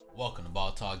Welcome to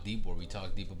Ball Talk Deep, where we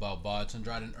talk deep about ball. It's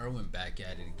Andrade and Irwin back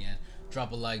at it again.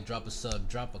 Drop a like, drop a sub,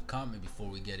 drop a comment before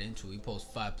we get into it. We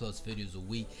post 5+ videos a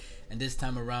week, and this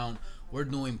time around, we're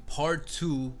doing part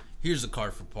 2. Here's a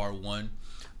card for part 1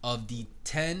 of the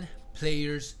 10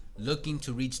 players looking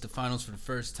to reach the finals for the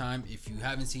first time. If you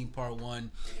haven't seen part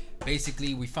 1,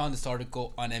 basically, we found this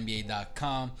article on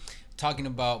NBA.com talking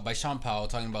about by Sean Powell,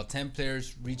 talking about 10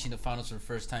 players reaching the finals for the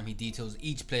first time. He details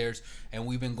each players, and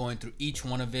we've been going through each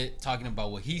one of it, talking about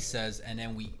what he says, and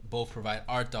then we both provide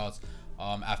our thoughts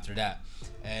after that.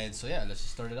 And so yeah, let's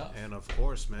just start it off. And of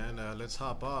course, man, let's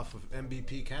hop off with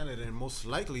MVP candidate and most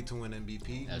likely to win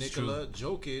MVP, That's Nikola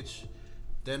Jokic,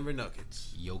 Denver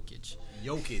Nuggets. Jokic.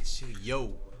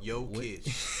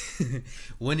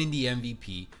 Winning the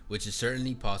MVP, which is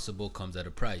certainly possible, comes at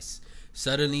a price.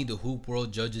 Suddenly, the hoop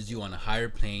world judges you on a higher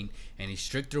plane and a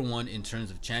stricter one in terms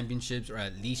of championships or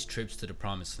at least trips to the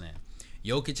promised land.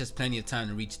 Jokic has plenty of time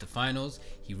to reach the finals.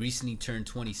 He recently turned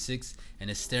 26 and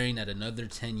is staring at another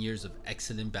 10 years of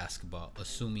excellent basketball,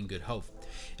 assuming good health.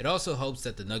 It also helps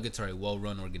that the Nuggets are a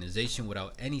well-run organization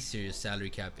without any serious salary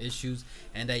cap issues,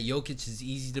 and that Jokic is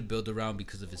easy to build around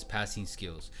because of his passing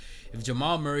skills. If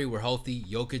Jamal Murray were healthy,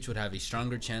 Jokic would have a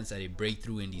stronger chance at a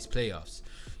breakthrough in these playoffs.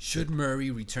 Should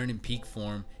Murray return in peak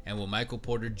form and with Michael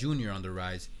Porter Jr. on the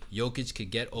rise, Jokic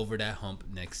could get over that hump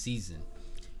next season.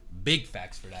 Big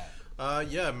facts for that.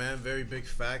 Yeah, man, very big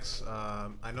facts.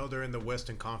 I know they're in the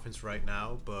Western Conference right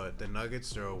now, but the Nuggets,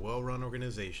 they're a well-run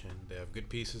organization. They have good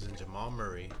pieces in Jamal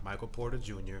Murray, Michael Porter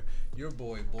Jr., your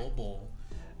boy, Bol.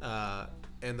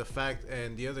 And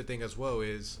the other thing as well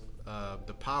is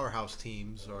the powerhouse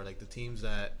teams, or like the teams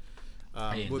that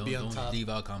would be on top. Don't leave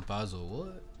out Campazzo.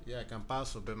 What? Yeah,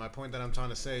 Campazzo. But my point that I'm trying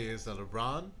to say is that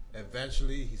LeBron,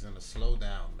 eventually, he's going to slow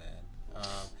down, man.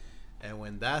 And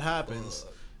when that happens,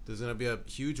 there's going to be a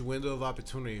huge window of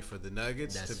opportunity for the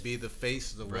Nuggets to be the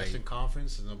face of the Western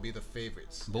Conference, and they'll be the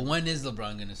favorites. But when is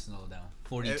LeBron going to slow down?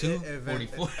 42?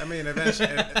 44? I mean,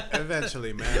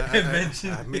 eventually, man.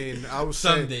 Eventually. I mean, I would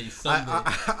say... Someday.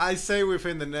 I say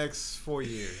within the next 4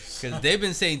 years. Because they've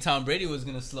been saying Tom Brady was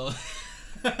going to slow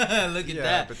Look at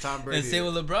that. But Tom Brady, and same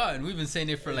with LeBron. We've been saying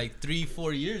it for like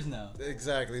 3-4 years now.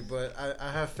 Exactly, but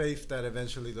I have faith that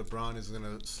eventually LeBron is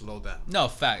gonna slow down. No,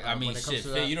 fact. I mean, shit.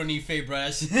 Faith, you don't need faith, bro.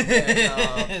 That's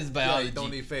it's biology. Yeah, you don't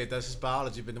need faith. That's just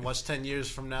biology. But then watch 10 years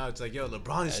from now, it's like, yo,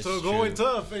 LeBron is still going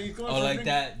tough. Like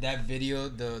that video,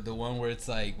 the one where it's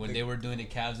like when they were doing the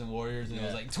Cavs and Warriors, and it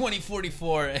was like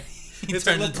 2044. He it's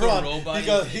turned like into a robot. He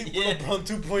got LeBron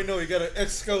 2.0. He got an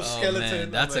exoskeleton.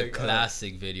 Man, that's a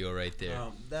classic video right there.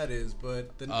 That is, but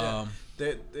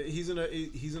he's in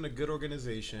a good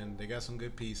organization. They got some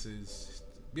good pieces.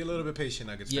 Be a little bit patient,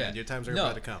 Nuggets fan. Your times are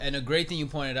about to come. And a great thing you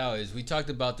pointed out is we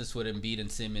talked about this with Embiid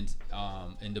and Simmons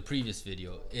in the previous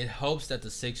video. It helps that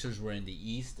the Sixers were in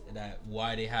the East. That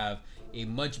why they have a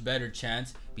much better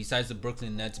chance, besides the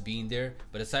Brooklyn Nets being there,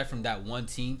 but aside from that one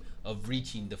team, of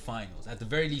reaching the finals. At the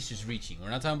very least, just reaching. We're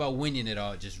not talking about winning it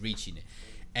all, just reaching it.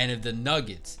 And if the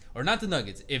Nuggets, or not the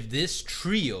Nuggets, if this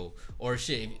trio, or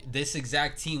shit, if this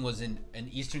exact team was in an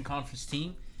Eastern Conference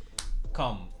team,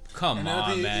 come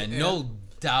on, man. No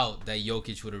doubt that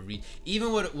Jokic would have reached.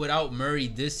 Even without Murray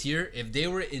this year, if they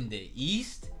were in the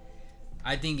East,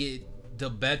 I think the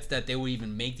bets that they would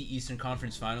even make the Eastern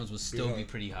Conference Finals would still be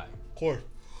pretty high. Of course.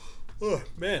 Oh,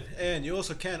 man, and you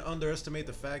also can't underestimate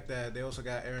the fact that they also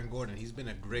got Aaron Gordon. He's been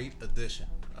a great addition.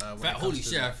 Holy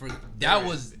shit! I forgot. That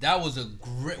was a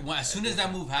great. As soon as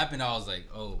that move happened, I was like,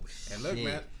 oh shit. And look,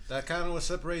 man, that kind of what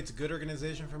separates good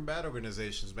organization from bad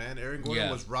organizations, man. Aaron Gordon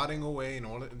was rotting away in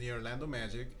the Orlando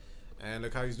Magic, and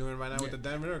look how he's doing right now with the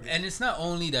Denver Nuggets. And it's not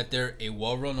only that they're a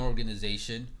well-run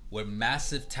organization with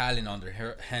massive talent on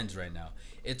their hands right now.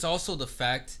 It's also the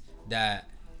fact that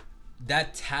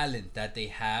talent that they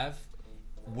have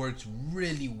works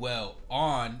really well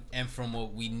on, and from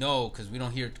what we know, because we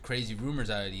don't hear crazy rumors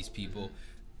out of these people,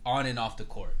 on and off the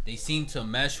court. They seem to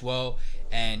mesh well,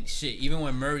 and shit, even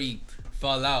when Murray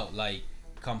fell out, like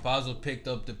Campazzo picked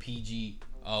up the PG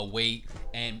weight,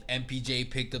 and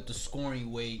MPJ picked up the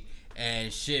scoring weight,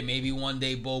 and shit, maybe one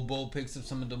day Bo picks up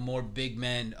some of the more big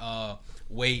man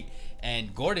weight,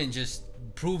 and Gordon just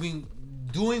doing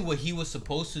what he was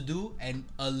supposed to do, and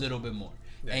a little bit more.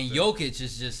 And Jokic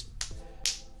is just...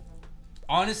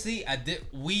 Honestly,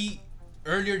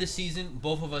 earlier this season,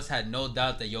 both of us had no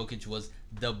doubt that Jokic was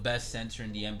the best center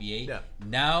in the NBA. Yeah.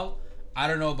 Now, I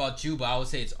don't know about you, but I would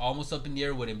say it's almost up in the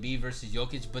air with Embiid versus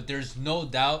Jokic. But there's no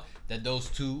doubt that those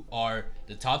two are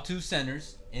the top two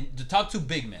centers and the top two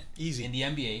big men in the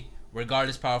NBA,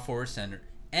 regardless power forward, center,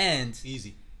 and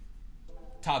easy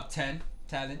top 10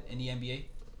 talent in the NBA.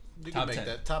 You top can make 10.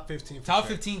 that top 15. Top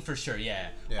sure. 15 for sure, yeah.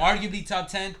 Yeah. Arguably top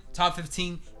 10, top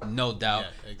 15, no doubt.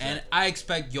 Yeah, exactly. And I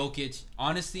expect Jokic,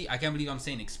 honestly, I can't believe I'm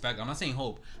saying expect. I'm not saying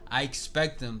hope. I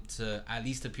expect him to at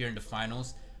least appear in the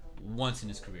finals once in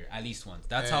his career. At least once.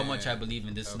 That's how much I believe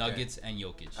in this Nuggets and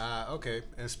Jokic. Okay.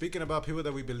 And speaking about people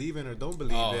that we believe in or don't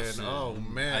believe in, shit.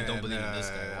 man. I don't believe in this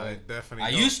guy. I definitely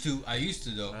I don't. used to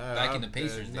though. Back in the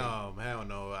Pacers days. No, hell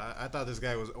no. I thought this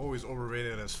guy was always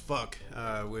overrated as fuck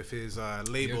with his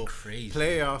label You're crazy.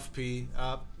 Playoff P.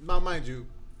 Now, mind you,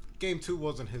 Game 2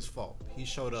 wasn't his fault. He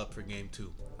showed up for Game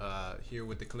 2 here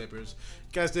with the Clippers.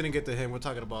 You guys didn't get to him. We're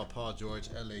talking about Paul George,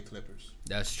 LA Clippers.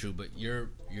 That's true, but you're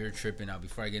tripping out.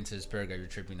 Before I get into this paragraph, you're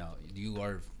tripping out. You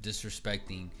are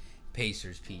disrespecting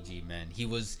Pacers, PG, man. He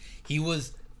was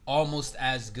almost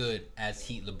as good as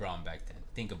Heat LeBron back then.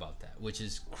 Think about that, which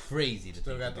is crazy to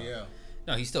Still think got about. the L.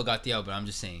 No, he still got the L, but I'm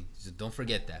just saying. So don't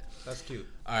forget that. That's cute.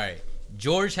 All right.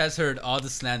 George has heard all the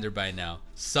slander by now,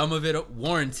 some of it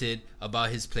warranted, about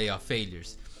his playoff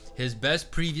failures. His best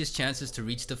previous chances to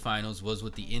reach the finals was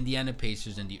with the Indiana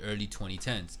Pacers in the early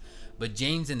 2010s, but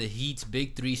James and the Heat's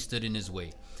big three stood in his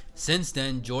way. Since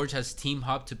then, George has team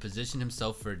hopped to position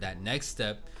himself for that next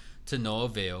step, to no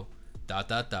avail. ...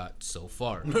 So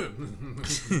far.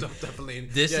 Definitely.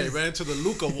 He ran into the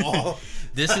Luka wall.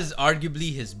 This is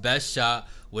arguably his best shot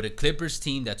with a Clippers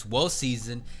team that's well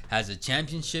seasoned, has a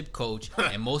championship coach,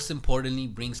 and most importantly,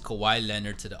 brings Kawhi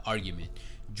Leonard to the argument.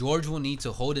 George will need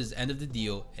to hold his end of the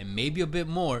deal and maybe a bit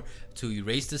more to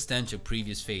erase the stench of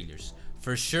previous failures.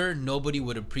 For sure, nobody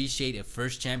would appreciate a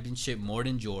first championship more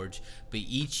than George, but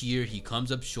each year he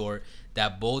comes up short.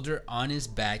 That boulder on his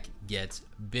back gets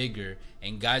bigger.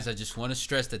 And guys, I just want to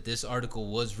stress that this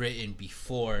article was written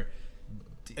before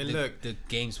the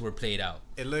games were played out.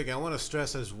 And look, I want to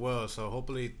stress as well, so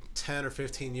hopefully 10 or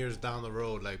 15 years down the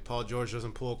road, like Paul George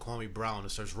doesn't pull Kwame Brown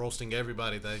and starts roasting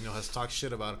everybody that has talked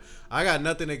shit about him. I got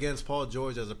nothing against Paul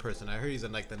George as a person. I heard he's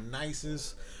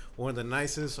one of the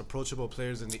nicest approachable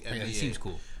players in the NBA. Yeah, he seems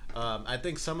cool. I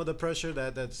think some of the pressure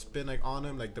that's been on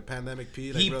him, like the pandemic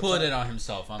P, he put it on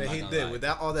himself. He did with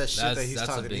all that shit that he's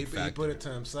talking. He put it to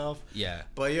himself. Yeah.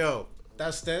 But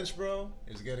that stench, bro,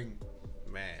 is getting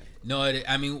No,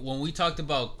 I mean, when we talked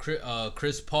about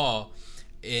Chris Paul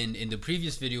in the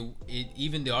previous video,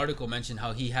 even the article mentioned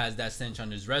how he has that stench on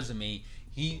his resume.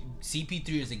 CP3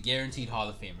 is a guaranteed Hall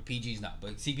of Famer. PG's not,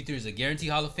 but CP3 is a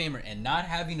guaranteed Hall of Famer, and not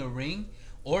having a ring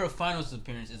or a finals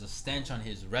appearance is a stench on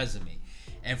his resume.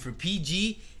 And for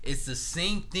PG, it's the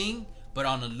same thing, but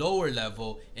on a lower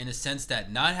level, in a sense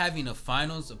that not having a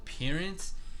finals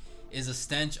appearance is a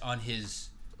stench on his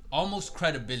almost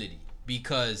credibility,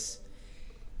 because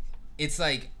it's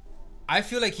like, I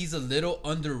feel like he's a little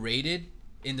underrated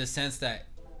in the sense that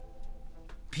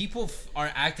people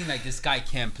are acting like this guy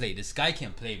can't play. This guy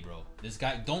can play, bro. This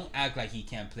guy, don't act like he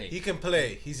can't play. He can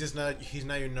play. He's just not. He's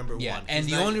not your number one. And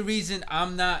the only reason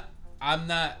I'm not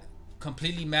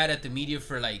completely mad at the media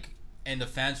and the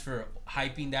fans for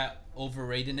hyping that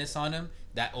overratedness on him,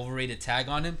 that overrated tag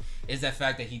on him, is that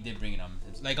fact that he did bring it on.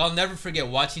 Like, I'll never forget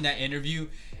watching that interview,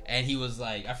 and he was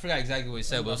like, I forgot exactly what he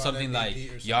said, but it was something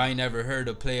like, y'all ain't never heard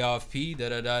of playoff P,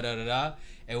 da-da-da-da-da-da.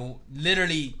 And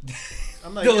literally,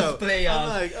 I'm like, those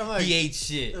playoffs, I'm like, he ate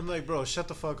shit. I'm like, bro, shut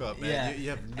the fuck up, man. Yeah. You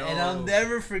have no... And I'll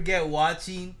never forget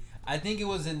watching, I think it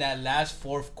was in that last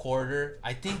fourth quarter.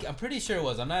 I'm pretty sure it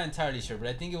was. I'm not entirely sure, but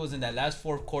I think it was in that last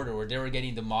fourth quarter where they were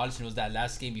getting demolished. And it was that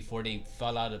last game before they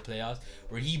fell out of the playoffs,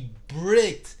 where he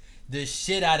bricked the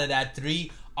shit out of that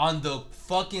three on the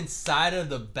fucking side of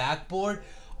the backboard.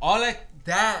 All like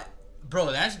that,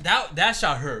 bro. That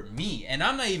shot hurt me, and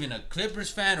I'm not even a Clippers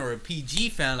fan or a PG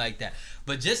fan like that.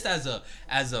 But just as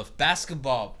a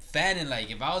basketball fan, and like,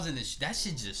 if I was in this, that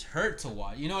shit just hurt to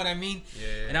watch. You know what I mean?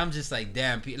 Yeah. And I'm just like,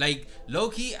 damn, like,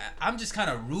 low-key, I'm just kind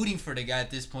of rooting for the guy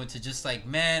at this point to just like,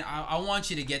 man, I want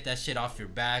you to get that shit off your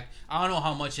back. I don't know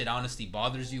how much it honestly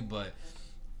bothers you, but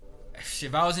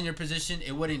if I was in your position,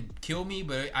 it wouldn't kill me,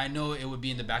 but I know it would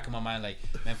be in the back of my mind, like,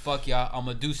 man, fuck y'all, I'm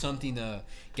gonna do something to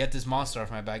get this monster off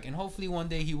my back, and hopefully one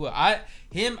day he will. I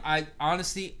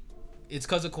honestly, it's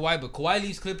because of Kawhi, but Kawhi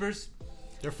leaves Clippers,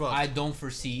 they're fucked. I don't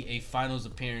foresee a finals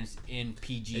appearance in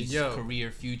PG's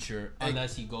career future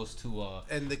unless he goes to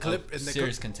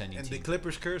serious contending team. And the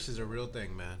Clippers curse is a real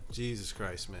thing, man. Jesus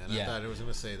Christ, man. Yeah. I thought I was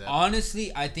gonna say that.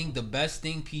 Honestly, I think the best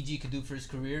thing PG could do for his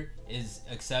career is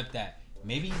accept that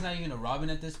maybe he's not even a Robin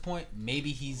at this point.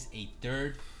 Maybe he's a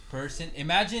third person.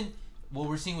 Imagine what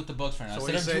we're seeing with the Bucks right now. So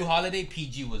instead of Drew Holiday,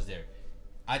 PG was there.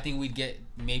 I think we'd get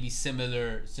maybe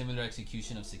similar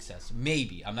execution of success.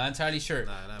 Maybe. I'm not entirely sure.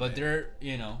 Nah, but maybe. they're,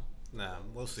 Nah,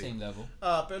 we'll see. Same level.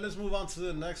 But let's move on to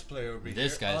the next player over here.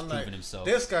 This guy's proven himself.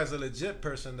 This guy's a legit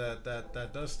person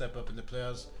that does step up in the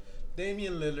playoffs.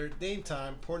 Damian Lillard, Dame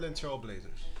Time, Portland Trail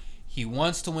Blazers. He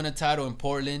wants to win a title in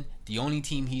Portland, the only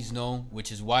team he's known,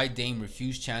 which is why Dame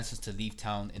refused chances to leave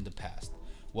town in the past.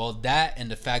 Well, that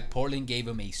and the fact Portland gave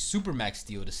him a supermax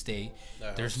deal to stay,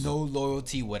 there's no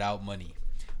loyalty without money.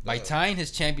 By tying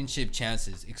his championship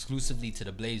chances exclusively to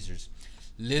the Blazers,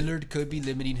 Lillard could be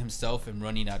limiting himself and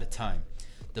running out of time.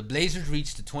 The Blazers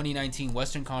reached the 2019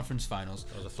 Western Conference Finals,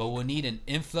 but will need an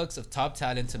influx of top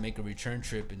talent to make a return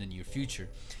trip in the near future.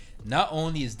 Not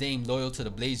only is Dame loyal to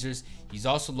the Blazers, he's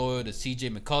also loyal to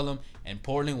CJ McCollum, and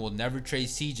Portland will never trade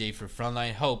CJ for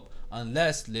frontline help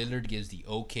unless Lillard gives the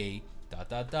okay,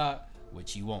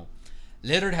 which he won't.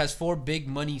 Lillard has 4 big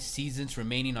money seasons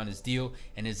remaining on his deal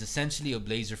and is essentially a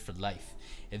Blazer for life.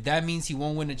 If that means he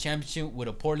won't win a championship with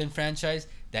a Portland franchise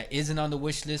that isn't on the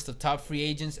wish list of top free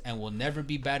agents and will never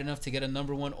be bad enough to get a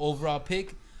number 1 overall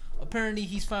pick, apparently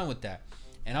he's fine with that.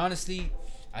 And honestly,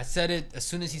 I said it as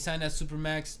soon as he signed that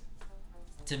Supermax.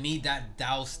 To me, that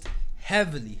doused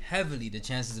heavily the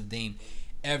chances of Dame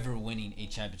ever winning a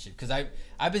championship. Because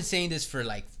I've been saying this for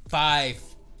like 5,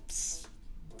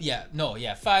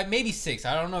 maybe 6.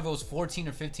 I don't know if it was 14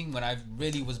 or 15 when I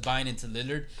really was buying into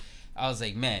Lillard. I was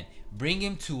like, man, bring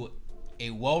him to a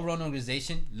well-run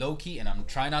organization, low-key, and I'm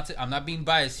not being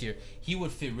biased here. He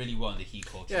would fit really well in the Heat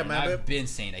culture. Yeah, man. I've been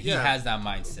saying that. He has that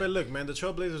mindset. But look, man, the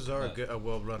Trailblazers are a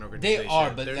well-run organization. They are,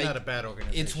 but they're not a bad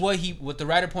organization. It's what the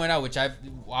writer pointed out, which I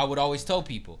would always tell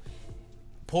people.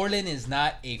 Portland is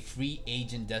not a free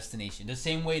agent destination. The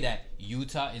same way that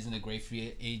Utah isn't a great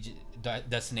free agent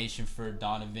destination for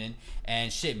Donovan,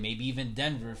 and maybe even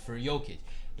Denver for Jokic.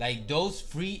 Like, those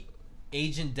free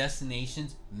agent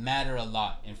destinations matter a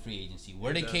lot in free agency.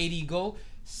 Where did KD go?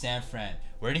 San Fran.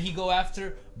 Where did he go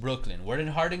after? Brooklyn. Where did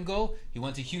Harden go? He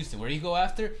went to Houston. Where did he go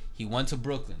after? He went to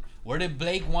Brooklyn. Where did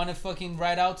Blake want to fucking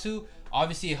ride out to?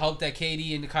 Obviously, it helped that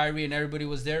KD and Kyrie and everybody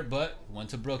was there, but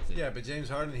went to Brooklyn. Yeah, but James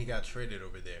Harden, he got traded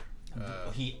over there.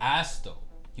 He asked, though.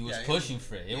 He was pushing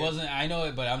for it. It wasn't, I know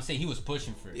it, but I'm saying he was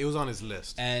pushing for it. It was on his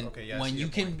list. And when you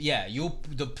can,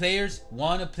 the players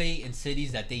want to play in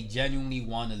cities that they genuinely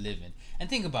want to live in. And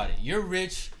think about it. You're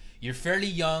rich. You're fairly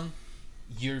young.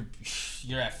 You're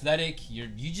athletic. You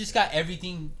just got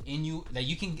everything in you that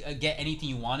you can get anything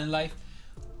you want in life.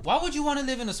 Why would you want to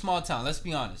live in a small town? Let's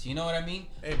be honest. You know what I mean?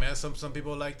 Hey, man, some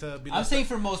people like to be. I'm saying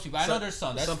for most people. I know there's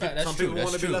some. That's true. Some people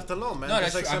want to be left alone, man. No,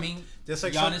 that's true. I mean, just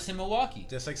like Giannis in Milwaukee.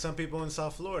 Just like some people in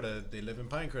South Florida, they live in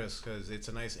Pinecrest because it's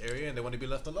a nice area and they want to be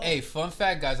left alone. Hey, fun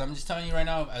fact, guys. I'm just telling you right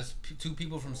now, as 2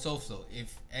 people from SoFlo,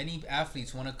 if any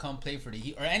athletes want to come play for the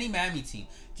Heat or any Miami team,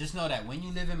 just know that when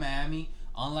you live in Miami,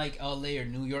 unlike LA or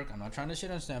New York, I'm not trying to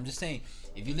shit on them. I'm just saying,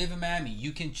 if you live in Miami,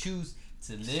 you can choose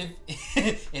to live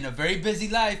in a very busy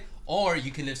life, or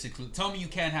you can live secluded. Tell me you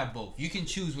can't have both. You can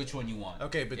choose which one you want.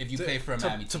 Okay, but if you play for a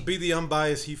Miami team. To be the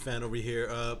unbiased Heat fan over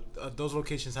here, those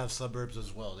locations have suburbs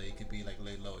as well. They could be like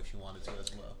laid low if you wanted to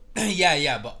as well.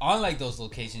 yeah, but unlike those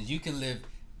locations, you can live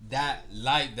that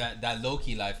life, that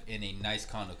low-key life in a nice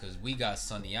condo, because we got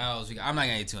sunny hours. I'm not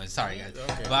gonna get too much. Sorry, guys.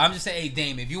 Okay. But I'm just saying, hey,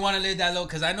 Dame, if you want to live that low,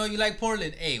 because I know you like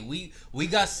Portland. Hey, we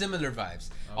got similar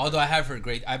vibes. Okay. Although I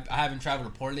haven't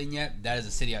traveled to Portland yet. That is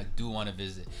a city I do want to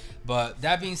visit. But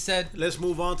that being said, let's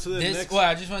move on to the next. Well,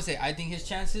 I just want to say, I think his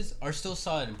chances are still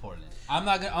solid in Portland. I'm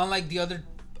not gonna, unlike the other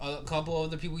couple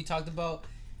other people we talked about.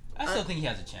 I still think he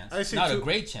has a chance. I see not a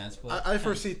great chance, but I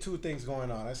foresee 2 things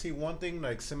going on. I see one thing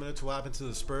like similar to what happened to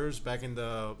the Spurs back in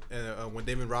the when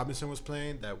David Robinson was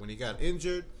playing. That when he got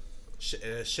injured,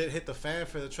 shit hit the fan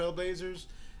for the Trailblazers,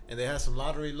 and they had some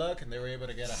lottery luck, and they were able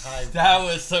to get a high. That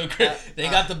was so great. They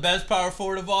got the best power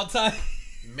forward of all time.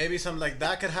 Maybe something like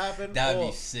that could happen. That'd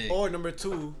be sick. Or number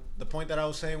 2, the point that I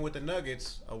was saying with the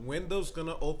Nuggets, a window's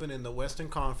gonna open in the Western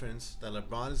Conference. That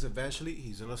LeBron is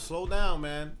he's gonna slow down,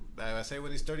 man. I say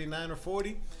when he's 39 or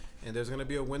 40, and there's gonna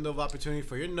be a window of opportunity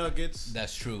for your Nuggets.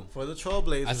 That's true. For the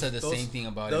Trailblazers, I said the same thing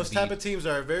about those type of teams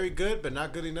are very good, but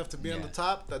not good enough to be on the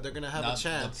top. That they're gonna have a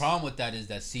chance. The problem with that is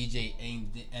that CJ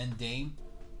and Dame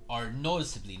are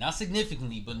noticeably, not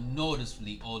significantly, but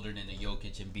noticeably older than the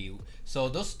Jokic and B. So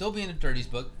they'll still be in their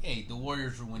 30s, but hey, the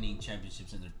Warriors were winning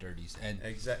championships in their 30s, and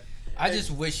exactly. I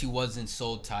just wish he wasn't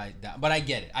so tied down. But I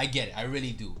get it, I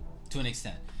really do, to an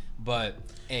extent. But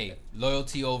hey,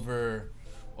 loyalty over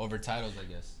titles, I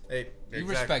guess. Hey, exactly. You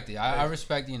respect it. I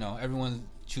respect. Everyone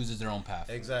chooses their own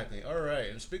path. Exactly. All right.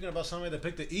 And speaking about somebody that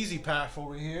picked the easy path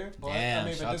over here. But,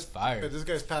 Damn, shots fired. But this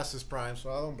guy's past his prime,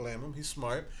 so I don't blame him. He's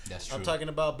smart. That's true. I'm talking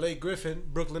about Blake Griffin,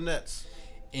 Brooklyn Nets.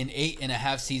 In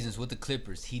 8.5 seasons with the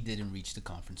Clippers, he didn't reach the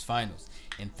conference finals.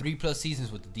 In 3+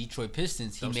 seasons with the Detroit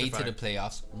Pistons, he made to the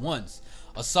playoffs once.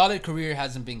 A solid career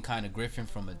hasn't been kind of Griffin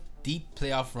from a deep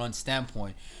playoff run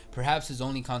standpoint. Perhaps his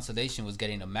only consolation was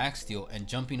getting a max deal and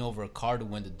jumping over a car to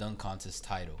win the dunk contest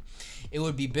title. It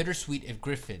would be bittersweet if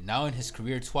Griffin, now in his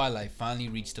career twilight, finally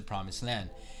reached the promised land.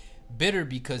 Bitter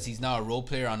because he's now a role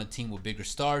player on a team with bigger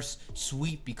stars.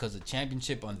 Sweet because a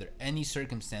championship under any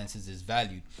circumstances is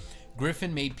valued.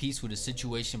 Griffin made peace with the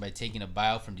situation by taking a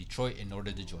buyout from Detroit in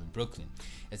order to join Brooklyn.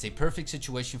 It's a perfect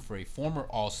situation for a former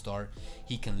All-Star.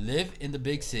 He can live in the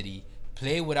big city,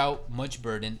 play without much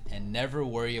burden, and never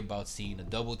worry about seeing a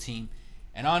double team.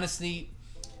 And honestly,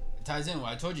 it ties in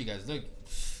what I told you guys. Look,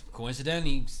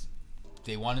 coincidentally,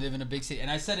 they want to live in a big city. And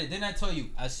I said it, didn't I tell you?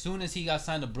 As soon as he got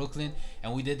signed to Brooklyn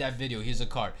and we did that video, here's a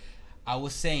card. I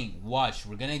was saying, watch,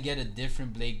 we're going to get a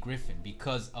different Blake Griffin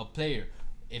because a player,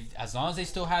 as long as they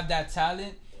still have that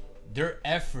talent, their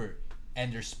effort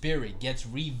and their spirit gets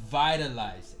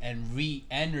revitalized and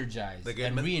re-energized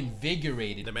and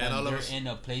reinvigorated when they're in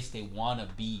a place they want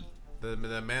to be. The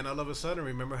man all of a sudden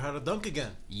remember how to dunk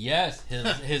again. Yes,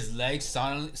 his legs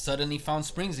suddenly found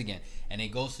springs again, and it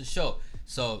goes to show.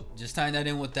 So just tying that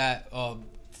in with that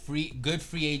good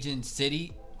free agent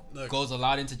city goes a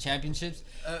lot into championships.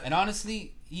 And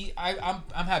honestly, I'm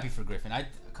happy for Griffin.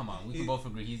 Come on, we can both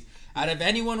agree. He's out of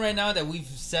anyone right now that we've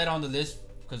said on the list,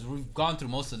 because we've gone through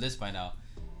most of the list by now.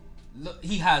 Look,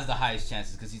 he has the highest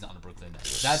chances because he's on the Brooklyn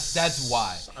Nets. That's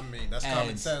why. I mean, that's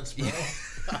common sense, bro.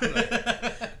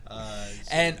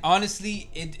 And honestly,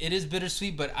 it is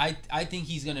bittersweet, but I think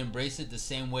he's gonna embrace it the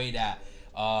same way that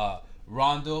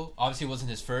Rondo, obviously it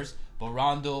wasn't his first, but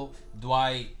Rondo,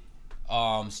 Dwight,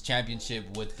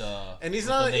 championship with the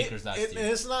Lakers last year.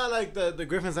 It's not like the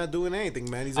Griffin's not doing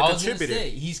anything, man. He's a contributor.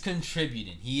 He's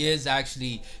contributing. He is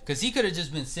actually, because he could have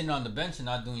just been sitting on the bench and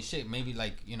not doing shit. Maybe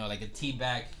like a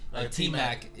T-Mac.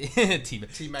 T-Mac.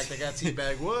 T-Mac, they got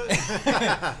T-Bag what?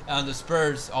 On the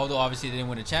Spurs, although obviously they didn't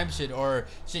win a championship. Or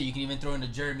shit, you can even throw in the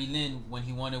Jeremy Lin when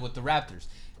he won it with the Raptors.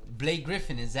 Blake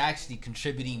Griffin is actually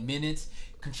contributing minutes,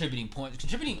 contributing points,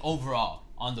 contributing overall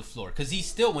on the floor. Because he's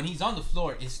still, when he's on the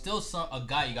floor, it's still a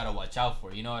guy you got to watch out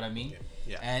for. You know what I mean?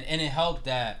 Yeah. And it helped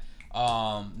that,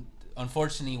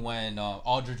 unfortunately, when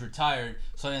Aldridge retired,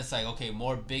 so then it's like, okay,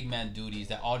 more big man duties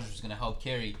that Aldridge was going to help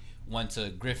carry went to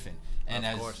Griffin. And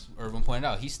as Irvin pointed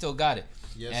out, he still got it.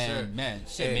 Yes, and sir. Man,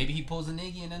 shit, maybe he pulls a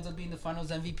Niggy and ends up being the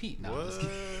Finals MVP. No,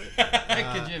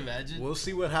 could you imagine? We'll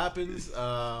see what happens.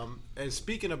 And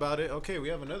speaking about it, okay, we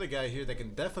have another guy here that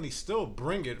can definitely still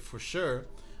bring it for sure.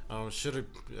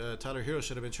 Tyler Hero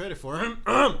should have been traded for him.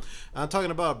 I'm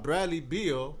talking about Bradley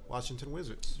Beal, Washington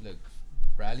Wizards. Look,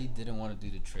 Bradley didn't want to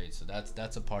do the trade, so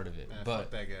that's a part of it. Man, but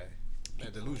fuck that guy.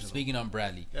 Delusional. Speaking on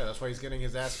Bradley. Yeah, that's why he's getting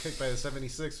his ass kicked by the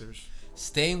 76ers.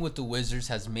 Staying with the Wizards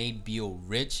has made Beal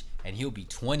rich, and he'll be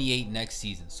 28 next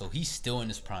season, so he's still in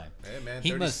his prime. Hey, man,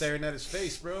 30 staring at his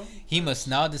face, bro. He must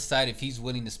now decide if he's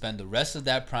willing to spend the rest of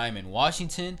that prime in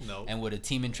Washington and with a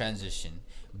team in transition.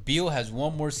 Beal has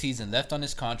one more season left on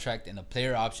his contract and a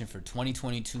player option for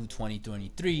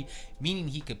 2022-2023, meaning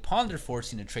he could ponder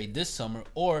forcing a trade this summer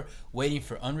or waiting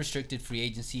for unrestricted free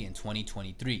agency in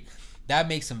 2023. That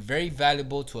makes him very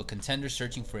valuable to a contender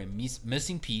searching for a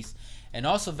missing piece, and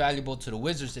also valuable to the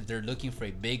Wizards if they're looking for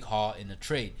a big haul in a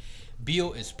trade.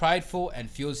 Beal is prideful and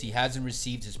feels he hasn't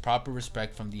received his proper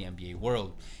respect from the NBA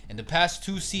world. In the past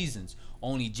 2 seasons,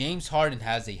 only James Harden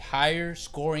has a higher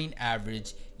scoring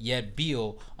average, yet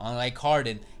Beal, unlike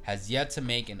Harden, has yet to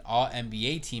make an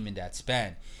All-NBA team in that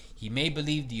span. He may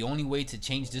believe the only way to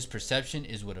change this perception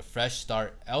is with a fresh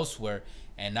start elsewhere,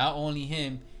 and not only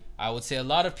him, I would say a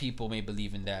lot of people may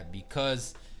believe in that,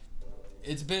 because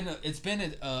it's been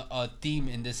a theme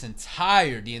in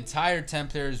the entire 10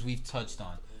 players we've touched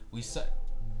on.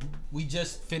 We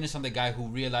just finished on the guy who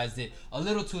realized it a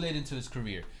little too late into his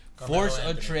career. Force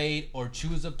a trade or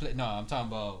choose a play. No, I'm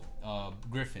talking about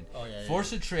Griffin.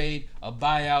 Force a trade, a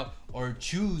buyout, or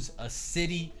choose a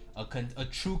city, a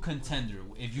true contender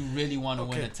if you really want to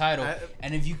win a title.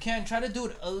 And if you can, try to do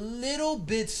it a little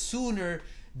bit sooner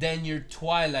than your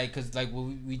twilight, because like what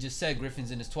we just said, Griffin's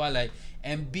in his twilight.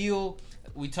 And Beal,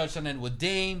 we touched on it with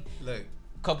Dame. Look,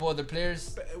 a couple other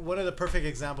players. One of the perfect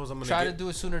examples I'm gonna try to do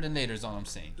it sooner than later is all I'm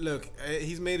saying. Look,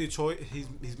 he's made a choice.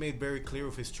 He's made very clear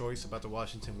with his choice about the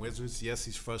Washington Wizards. Yes,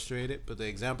 he's frustrated, but the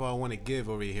example I want to give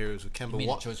over here is with Kemba Walker. He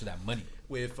made a choice with that money.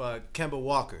 With Kemba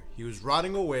Walker, he was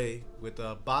rotting away with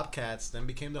Bobcats, then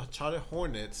became the Charlotte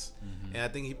Hornets, and I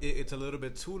think it's a little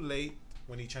bit too late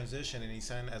when he transitioned and he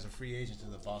signed as a free agent to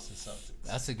the Boston Celtics.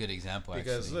 That's a good example,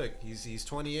 because actually. look, he's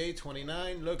 28,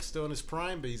 29. Look, still in his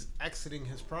prime, but he's exiting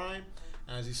his prime.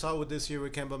 And as you saw with this year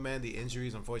with Kemba, man, the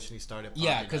injuries unfortunately started.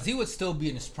 Yeah, because he would still be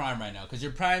in his prime right now. Because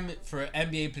your prime for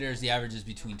NBA players, the average is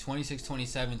between 26,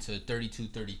 27 to 32,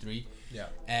 33. Yeah.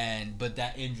 But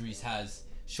that injuries has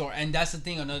short. And that's the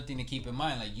thing, another thing to keep in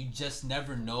mind. Like, you just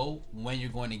never know when you're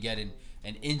going to get an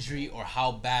injury or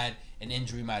how bad an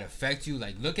injury might affect you.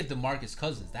 Like, look at DeMarcus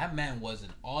Cousins. That man was an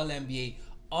all-NBA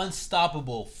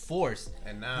unstoppable force,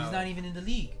 and now he's not even in the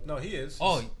league. No, he is.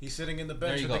 He's sitting in the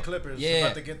bench with the Clippers. Yeah,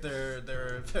 about to get their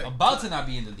about to not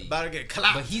be in the league. About to get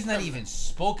clapped. But he's not even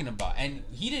spoken about, and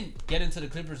he didn't get into the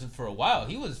Clippers for a while.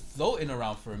 He was floating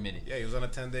around for a minute. Yeah, he was on a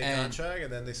 10-day contract,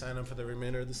 and then they signed him for the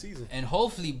remainder of the season. And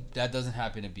hopefully that doesn't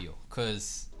happen to Beal,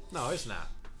 because no, it's not.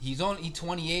 He's only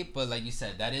 28, but like you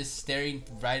said, that is staring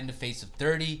right in the face of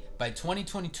 30. By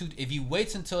 2022, if he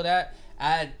waits until that,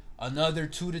 add another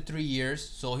 2 to 3 years,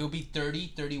 so he'll be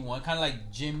 30, 31, kind of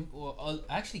like Jim. Well,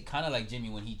 actually, kind of like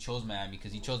Jimmy when he chose Miami,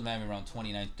 because he chose Miami around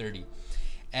 29, 30.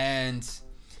 And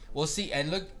we'll see. And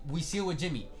look, we see it with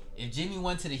Jimmy. If Jimmy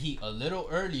went to the Heat a little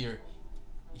earlier,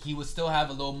 he would still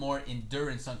have a little more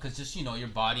endurance on, because just, your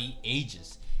body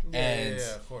ages. Yeah,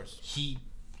 of course. He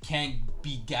can't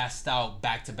be gassed out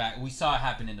back to back. We saw it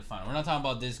happen in the final. We're not talking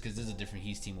about this because this is a different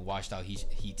Heat team, a washed out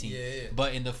Heat team. Yeah.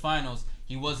 But in the finals,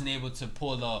 he wasn't able to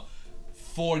pull a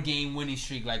 4-game winning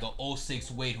streak like a 06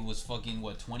 Wade, who was fucking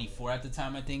 24 at the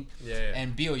time, I think. Yeah.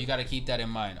 And Beal, you got to keep that in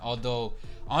mind. Although,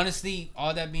 honestly,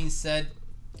 all that being said,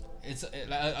 it's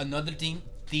another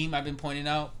theme I've been pointing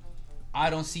out.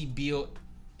 I don't see Beal.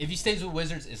 If he stays with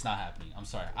Wizards, it's not happening. I'm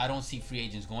sorry. I don't see free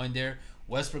agents going there.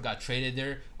 Westbrook got traded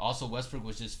there. Also, Westbrook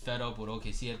was just fed up with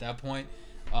OKC at that point.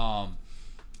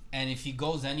 And if he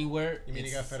goes anywhere... You mean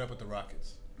he got fed up with the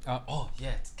Rockets? God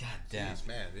damn. Jeez,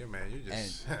 man, you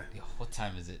just... what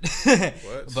time is it?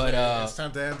 What? But it's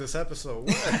time to end this episode.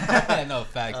 No,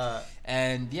 facts.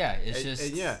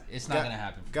 It's not going to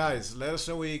happen. Guys, let us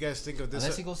know what you guys think of this.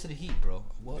 Unless he goes to the Heat, bro.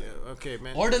 What? Yeah, okay,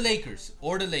 man. Or the Lakers.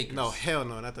 No, hell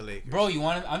no, not the Lakers. Bro,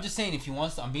 I'm just saying, if he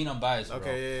wants to, I'm being unbiased, bro.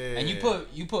 Okay, yeah. And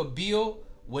you put Beal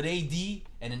with AD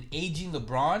and an aging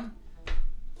LeBron.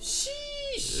 Sheesh.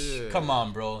 Yeah. Come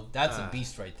on, bro. That's a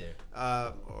beast right there.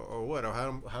 Or what? Or have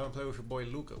him play with your boy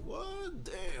Luka. What?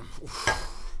 Damn.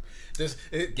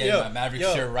 Getting my Maverick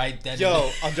shirt right then.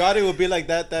 Andrade would be like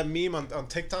that meme on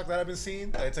TikTok that I've been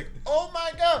seeing. It's like, oh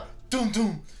my god, doom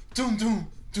doom, doom doom.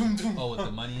 Doom, doom. Oh, with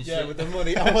the money and shit? Yeah, with the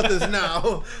money. I want this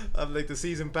now. I'm like the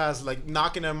season pass, like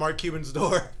knocking at Mark Cuban's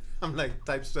door. I'm like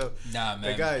type stuff. Nah,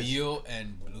 man. Guys, Beal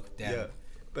and Luka, damn. Yeah.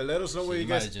 But let us know what you guys...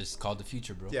 might have just called the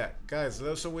future, bro. Yeah, guys,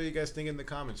 let us know what you guys think in the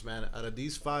comments, man. Out of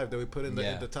these 5 that we put in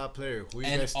the top player, who you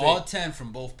guys think? And all 10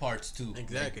 from both parts, too.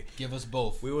 Exactly. Like, give us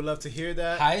both. We would love to hear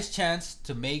that. Highest chance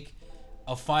to make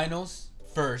a finals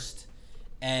first,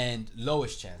 and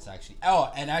lowest chance, actually.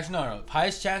 Oh, and actually, no.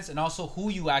 Highest chance, and also who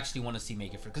you actually want to see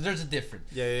make it first. Because there's a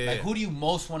difference. Yeah. Who do you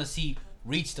most want to see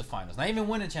reach the finals? Not even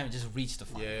win a championship, just reach the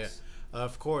finals. Yeah.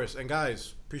 Of course. And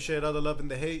guys, appreciate all the love and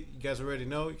the hate. You guys already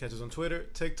know. You catch us on Twitter,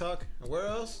 TikTok, and where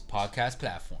else? Podcast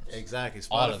platforms. Exactly.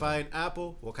 Spotify and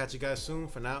Apple. We'll catch you guys soon.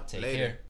 For now, Take later. care.